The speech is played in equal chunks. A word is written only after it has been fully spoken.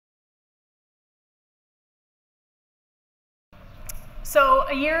So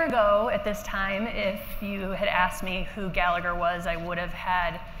a year ago at this time, if you had asked me who Gallagher was, I would have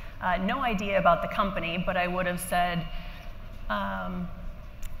had no idea about the company, but I would have said,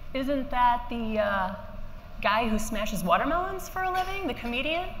 isn't that the guy who smashes watermelons for a living, the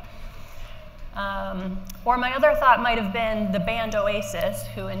comedian? Or my other thought might have been the band Oasis,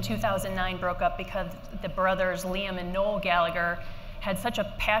 who in 2009 broke up because the brothers Liam and Noel Gallagher had such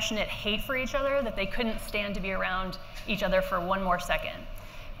a passionate hate for each other that they couldn't stand to be around each other for one more second.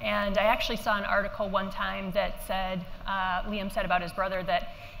 And I actually saw an article one time that said, Liam said about his brother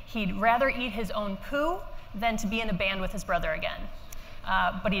that he'd rather eat his own poo than to be in a band with his brother again.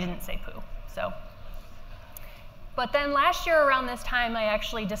 But he didn't say poo, so. But then last year around this time, I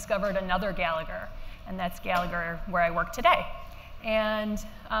actually discovered another Gallagher, and that's Gallagher where I work today. And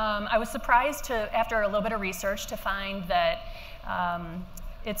I was surprised to, after a little bit of research, to find that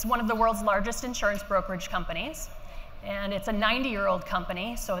it's one of the world's largest insurance brokerage companies, and it's a 90-year-old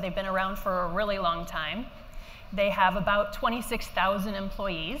company, so they've been around for a really long time. They have about 26,000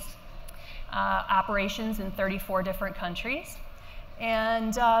 employees, operations in 34 different countries,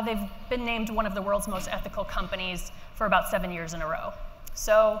 and they've been named one of the world's most ethical companies for about 7 years in a row.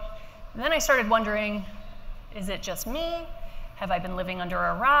 So then I started wondering, is it just me? Have I been living under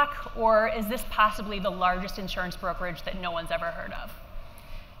a rock? Or is this possibly the largest insurance brokerage that no one's ever heard of?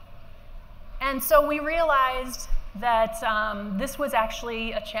 And so we realized that this was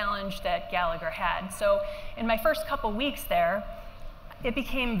actually a challenge that Gallagher had. So in my first couple weeks there, it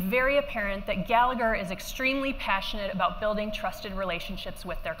became very apparent that Gallagher is extremely passionate about building trusted relationships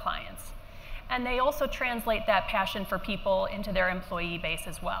with their clients. And they also translate that passion for people into their employee base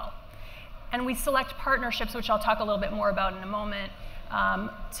as well. And we select partnerships, which I'll talk a little bit more about in a moment,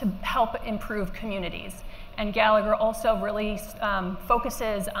 to help improve communities. And Gallagher also really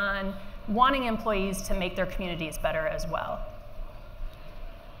focuses on wanting employees to make their communities better as well.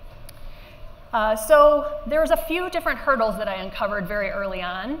 So there was a few different hurdles that I uncovered very early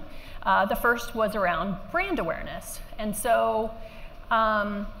on. The first was around brand awareness. And so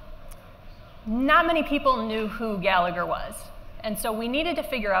not many people knew who Gallagher was. And so we needed to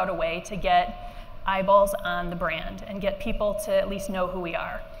figure out a way to get eyeballs on the brand and get people to at least know who we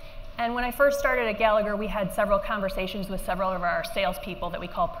are. And when I first started at Gallagher, we had several conversations with several of our salespeople that we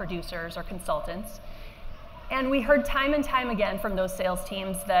call producers or consultants. And we heard time and time again from those sales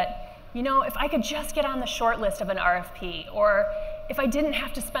teams that, you know, if I could just get on the short list of an RFP, or if I didn't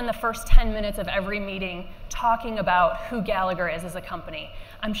have to spend the first 10 minutes of every meeting talking about who Gallagher is as a company,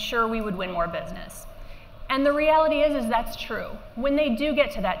 I'm sure we would win more business. And the reality is that's true. When they do get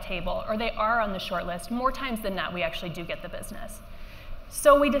to that table, or they are on the short list, more times than not, we actually do get the business.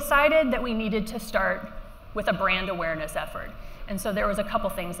 So we decided that we needed to start with a brand awareness effort. And so there was a couple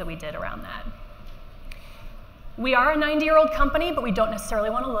things that we did around that. We are a 90-year-old company, but we don't necessarily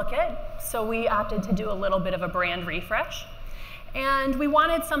want to look it. So we opted to do a little bit of a brand refresh. And we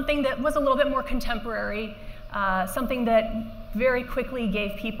wanted something that was a little bit more contemporary, something that very quickly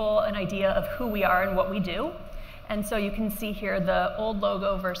gave people an idea of who we are and what we do. And so you can see here the old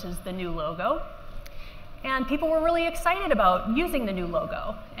logo versus the new logo. And people were really excited about using the new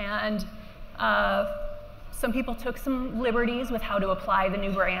logo. And some people took some liberties with how to apply the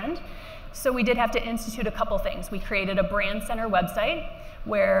new brand. So we did have to institute a couple things. We created a brand center website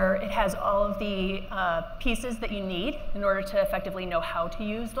where it has all of the pieces that you need in order to effectively know how to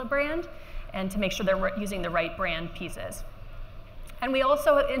use the brand and to make sure they're using the right brand pieces. And we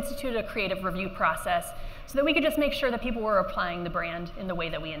also instituted a creative review process so that we could just make sure that people were applying the brand in the way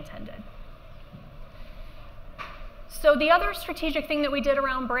that we intended. So the other strategic thing that we did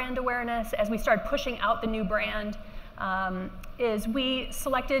around brand awareness as we started pushing out the new brand is we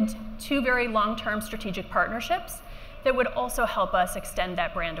selected 2 very long-term strategic partnerships that would also help us extend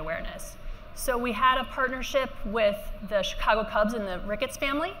that brand awareness. So we had a partnership with the Chicago Cubs and the Ricketts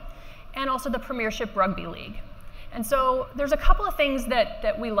family, and also the Premiership Rugby League. And so there's a couple of things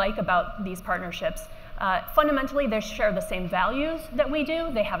that we like about these partnerships. Fundamentally, they share the same values that we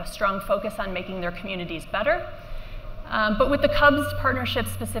do. They have a strong focus on making their communities better. But with the Cubs partnership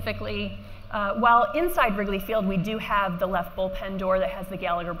specifically, while inside Wrigley Field we do have the left bullpen door that has the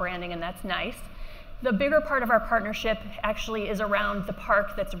Gallagher branding, and that's nice, the bigger part of our partnership actually is around the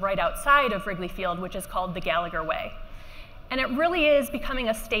park that's right outside of Wrigley Field, which is called the Gallagher Way. And it really is becoming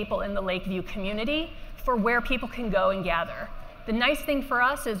a staple in the Lakeview community for where people can go and gather. The nice thing for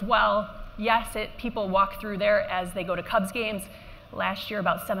us is, while yes, people walk through there as they go to Cubs games. Last year,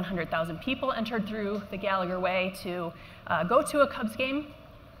 about 700,000 people entered through the Gallagher Way to go to a Cubs game.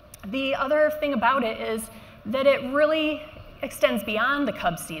 The other thing about it is that it really extends beyond the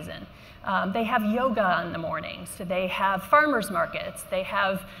Cubs season. They have yoga in the mornings, they have farmers markets, they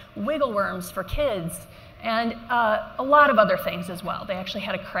have wiggle worms for kids, and a lot of other things as well. They actually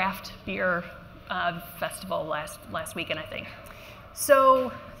had a craft beer festival last weekend, I think.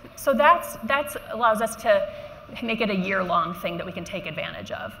 So that's allows us to make it a year-long thing that we can take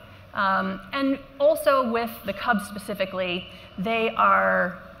advantage of. And also with the Cubs specifically, they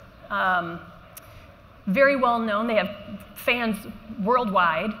are very well known. They have fans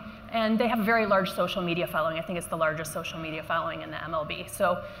worldwide, and they have a very large social media following. I think it's the largest social media following in the MLB.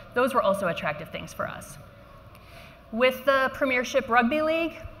 So those were also attractive things for us. With the Premiership Rugby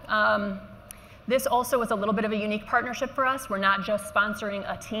League, this also was a little bit of a unique partnership for us. We're not just sponsoring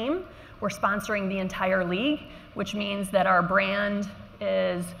a team, we're sponsoring the entire league, which means that our brand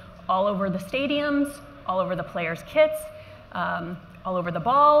is all over the stadiums, all over the players' kits, all over the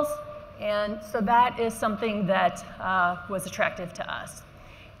balls, and so that is something that was attractive to us.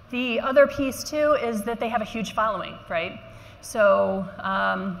 The other piece too is that they have a huge following, right? So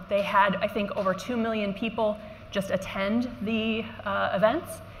they had, I think, over 2 million people just attend the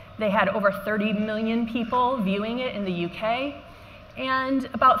events. They had over 30 million people viewing it in the UK, and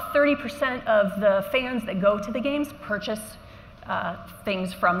about 30% of the fans that go to the games purchase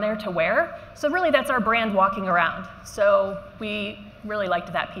things from there to wear. So really that's our brand walking around. So we really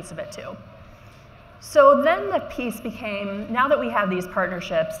liked that piece of it too. So then the piece became, now that we have these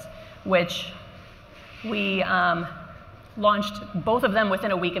partnerships, which we launched both of them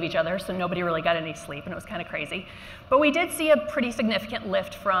within a week of each other, so nobody really got any sleep, and it was kind of crazy. But we did see a pretty significant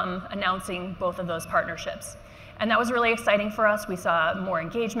lift from announcing both of those partnerships. And that was really exciting for us. We saw more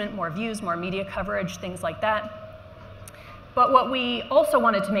engagement, more views, more media coverage, things like that. But what we also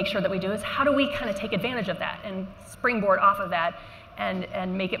wanted to make sure that we do is how do we kind of take advantage of that and springboard off of that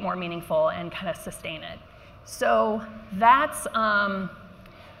and make it more meaningful and kind of sustain it. So that's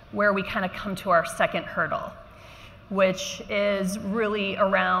where we kind of come to our second hurdle, which is really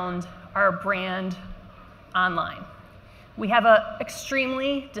around our brand online. We have an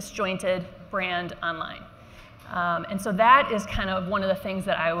extremely disjointed brand online. And so that is kind of one of the things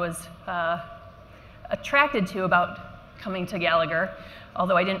that I was attracted to about coming to Gallagher,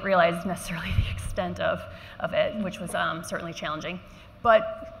 although I didn't realize necessarily the extent of it, which was certainly challenging.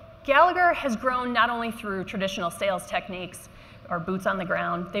 But Gallagher has grown not only through traditional sales techniques or boots on the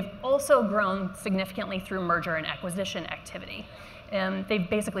ground, they've also grown significantly through merger and acquisition activity. And they've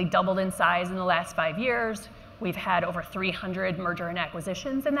basically doubled in size in the last 5 years. We've had over 300 merger and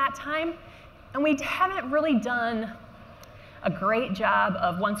acquisitions in that time. And we haven't really done a great job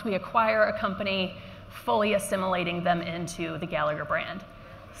of, once we acquire a company, fully assimilating them into the Gallagher brand.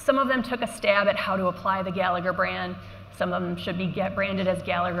 Some of them took a stab at how to apply the Gallagher brand. Some of them should be branded as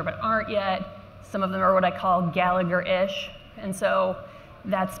Gallagher but aren't yet. Some of them are what I call Gallagher-ish. And so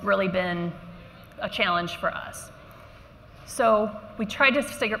that's really been a challenge for us. So we tried to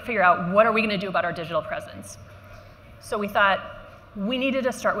figure out, what are we going to do about our digital presence? So we thought we needed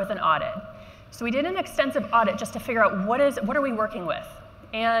to start with an audit. So we did an extensive audit just to figure out what are we working with.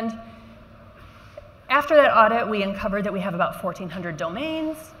 And after that audit, we uncovered that we have about 1,400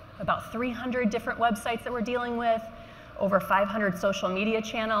 domains, about 300 different websites that we're dealing with, over 500 social media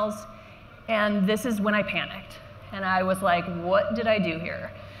channels, and this is when I panicked. And I was like, what did I do here?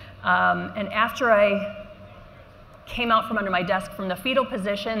 And after I came out from under my desk from the fetal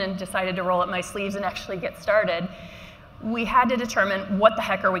position and decided to roll up my sleeves and actually get started, we had to determine, what the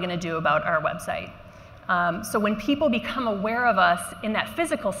heck are we going to do about our website? So when people become aware of us in that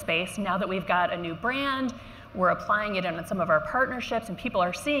physical space, now that we've got a new brand, we're applying it in some of our partnerships, and people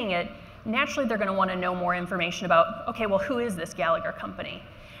are seeing it, naturally they're going to want to know more information about, okay, well, who is this Gallagher company?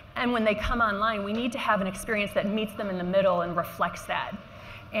 And when they come online, we need to have an experience that meets them in the middle and reflects that.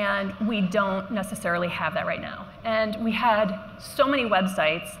 And we don't necessarily have that right now. And we had so many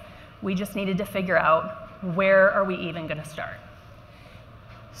websites, we just needed to figure out, where are we even going to start?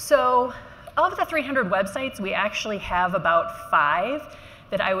 So of the 300 websites, we actually have about 5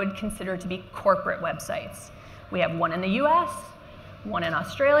 that I would consider to be corporate websites. We have one in the US, one in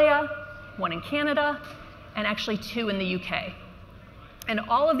Australia, one in Canada, and actually 2 in the UK. And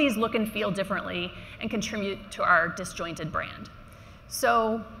all of these look and feel differently and contribute to our disjointed brand.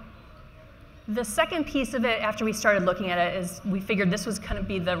 So the second piece of it, after we started looking at it, is we figured this was kind of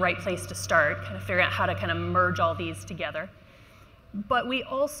be the right place to start, kind of figure out how to kind of merge all these together. But we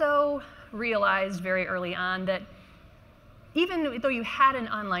also realized very early on that even though you had an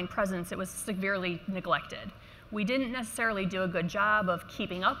online presence, it was severely neglected. We didn't necessarily do a good job of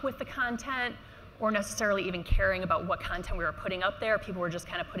keeping up with the content or necessarily even caring about what content we were putting up there. People were just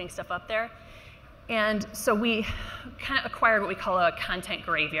kind of putting stuff up there. And so we kind of acquired what we call a content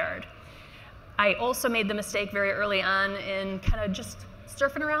graveyard. I also made the mistake very early on in kind of just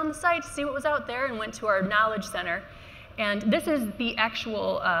surfing around the site to see what was out there, and went to our knowledge center. And this is the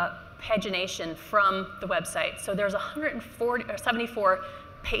actual pagination from the website. So there's 174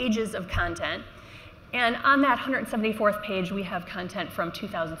 pages of content. And on that 174th page, we have content from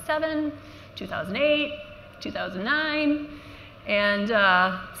 2007, 2008, 2009. And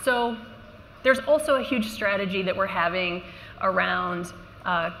so there's also a huge strategy that we're having around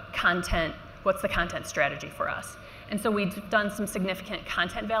content. What's the content strategy for us? And so we've done some significant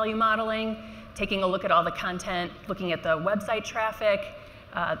content value modeling, taking a look at all the content, looking at the website traffic,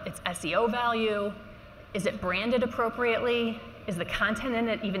 its SEO value, is it branded appropriately, is the content in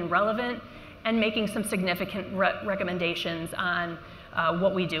it even relevant, and making some significant recommendations on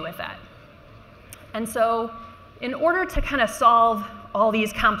what we do with that. And so in order to kind of solve all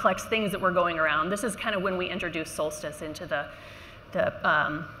these complex things that were going around, this is kind of when we introduced Solstice into the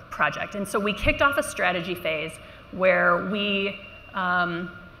project. And so we kicked off a strategy phase where we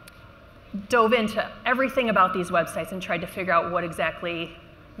dove into everything about these websites and tried to figure out what exactly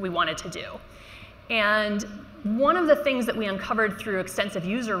we wanted to do. And one of the things that we uncovered through extensive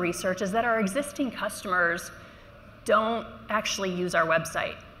user research is that our existing customers don't actually use our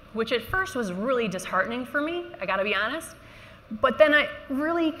website, which at first was really disheartening for me, I gotta be honest. But then it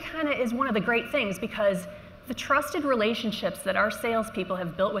really kind of is one of the great things, because the trusted relationships that our salespeople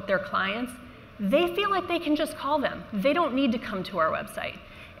have built with their clients, they feel like they can just call them. They don't need to come to our website.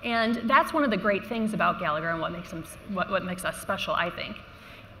 And that's one of the great things about Gallagher and what makes us special, I think.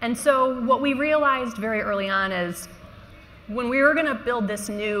 And so what we realized very early on is when we were going to build this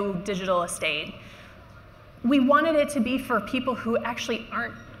new digital estate, we wanted it to be for people who actually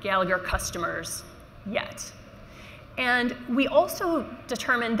aren't Gallagher customers yet. And we also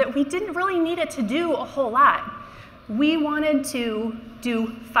determined that we didn't really need it to do a whole lot. We wanted to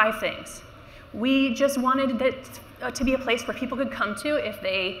do 5 things. We just wanted it to be a place where people could come to if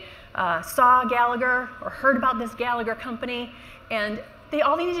they saw Gallagher or heard about this Gallagher company, and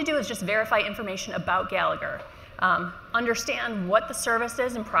all they need to do is just verify information about Gallagher, understand what the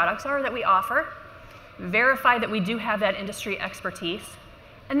services and products are that we offer, verify that we do have that industry expertise,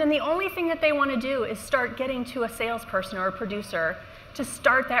 and then the only thing that they want to do is start getting to a salesperson or a producer to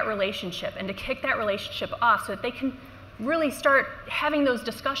start that relationship and to kick that relationship off so that they can really start having those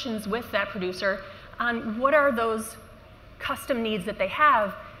discussions with that producer on what are those custom needs that they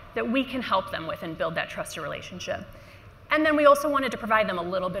have that we can help them with and build that trusted relationship. And then we also wanted to provide them a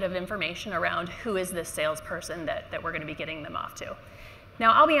little bit of information around who is this salesperson that we're going to be getting them off to.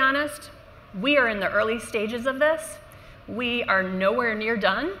 Now, I'll be honest, we are in the early stages of this. We are nowhere near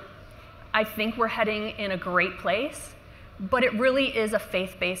done. I think we're heading in a great place, but it really is a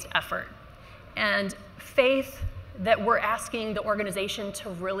faith-based effort. And faith that we're asking the organization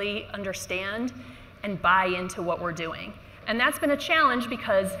to really understand and buy into what we're doing. And that's been a challenge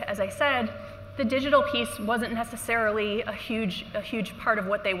because, as I said, the digital piece wasn't necessarily a huge part of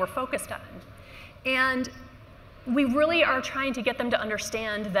what they were focused on. And we really are trying to get them to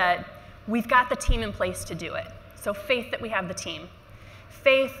understand that we've got the team in place to do it. So faith that we have the team.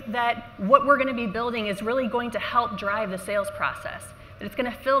 Faith that what we're going to be building is really going to help drive the sales process. That it's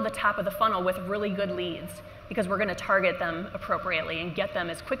going to fill the top of the funnel with really good leads because we're going to target them appropriately and get them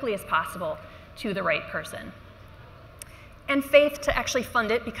as quickly as possible to the right person. And faith to actually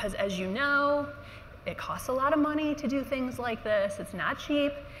fund it because, as you know, it costs a lot of money to do things like this. It's not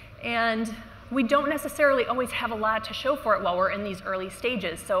cheap. And we don't necessarily always have a lot to show for it while we're in these early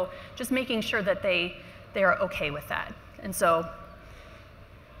stages. So just making sure that they are okay with that. And so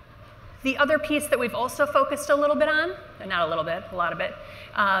the other piece that we've also focused a little bit on, and not a little bit, a lot of it,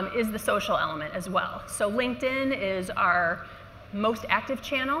 is the social element as well. So LinkedIn is our most active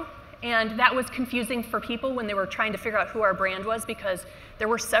channel. And that was confusing for people when they were trying to figure out who our brand was because there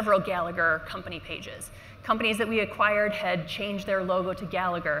were several Gallagher company pages. Companies that we acquired had changed their logo to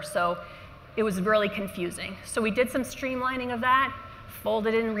Gallagher, so it was really confusing. So we did some streamlining of that,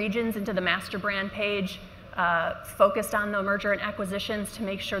 folded in regions into the master brand page, focused on the merger and acquisitions to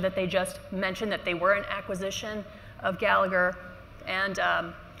make sure that they just mentioned that they were an acquisition of Gallagher. And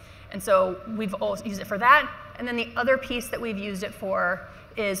so we've also used it for that. And then the other piece that we've used it for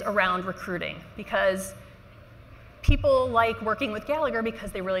is around recruiting, because people like working with Gallagher because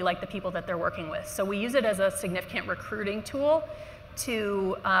they really like the people that they're working with. So we use it as a significant recruiting tool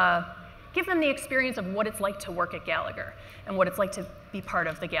to give them the experience of what it's like to work at Gallagher and what it's like to be part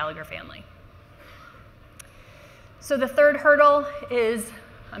of the Gallagher family. So the third hurdle is,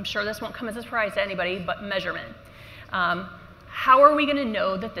 I'm sure this won't come as a surprise to anybody, but measurement. How are we going to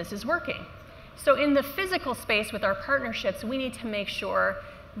know that this is working? So in the physical space with our partnerships, we need to make sure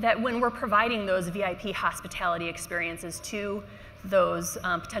that when we're providing those VIP hospitality experiences to those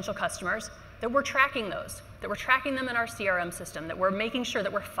potential customers, that we're tracking those, that we're tracking them in our CRM system, that we're making sure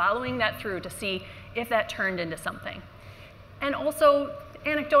that we're following that through to see if that turned into something. And also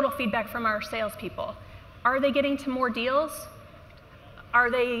anecdotal feedback from our salespeople. Are they getting to more deals?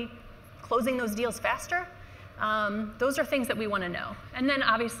 Are they closing those deals faster? Those are things that we want to know. And then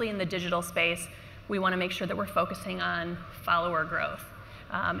obviously in the digital space, we want to make sure that we're focusing on follower growth,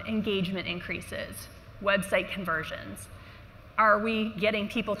 engagement increases, website conversions. Are we getting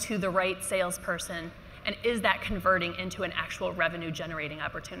people to the right salesperson? And is that converting into an actual revenue generating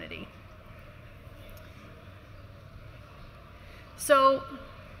opportunity? So,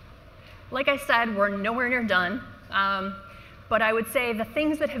 like I said, we're nowhere near done. But I would say the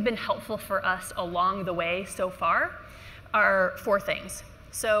things that have been helpful for us along the way so far are 4 things.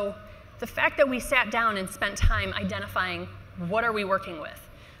 So the fact that we sat down and spent time identifying what are we working with,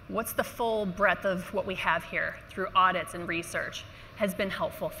 what's the full breadth of what we have here through audits and research has been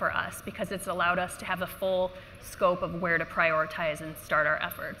helpful for us because it's allowed us to have a full scope of where to prioritize and start our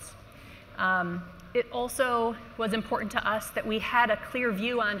efforts. It also was important to us that we had a clear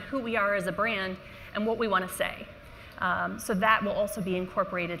view on who we are as a brand and what we want to say. So that will also be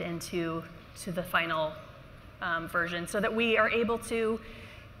incorporated into the final version so that we are able to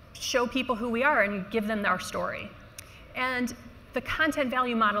show people who we are and give them our story. And the content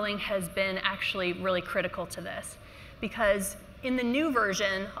value modeling has been actually really critical to this because in the new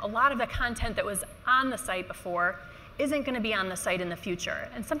version, a lot of the content that was on the site before isn't going to be on the site in the future.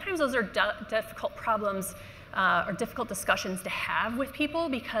 And sometimes those are difficult problems or difficult discussions to have with people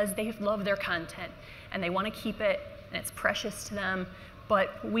because they love their content and they want to keep it and it's precious to them,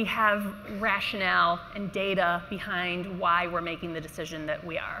 but we have rationale and data behind why we're making the decision that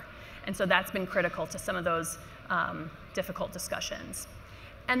we are. And so that's been critical to some of those difficult discussions.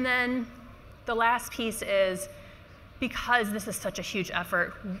 And then the last piece is, because this is such a huge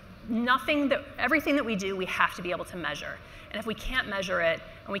effort, everything that we do, we have to be able to measure. And if we can't measure it,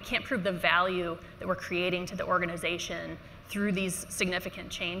 and we can't prove the value that we're creating to the organization through these significant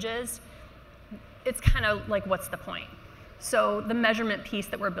changes, it's kind of like, what's the point? So the measurement piece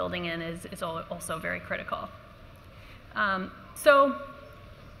that we're building in is also very critical. So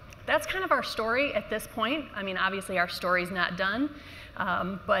that's kind of our story at this point. I mean, obviously our story's not done,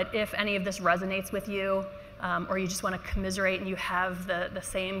 but if any of this resonates with you, or you just want to commiserate and you have the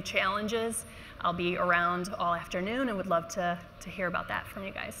same challenges, I'll be around all afternoon and would love to hear about that from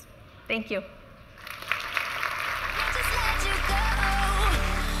you guys. Thank you.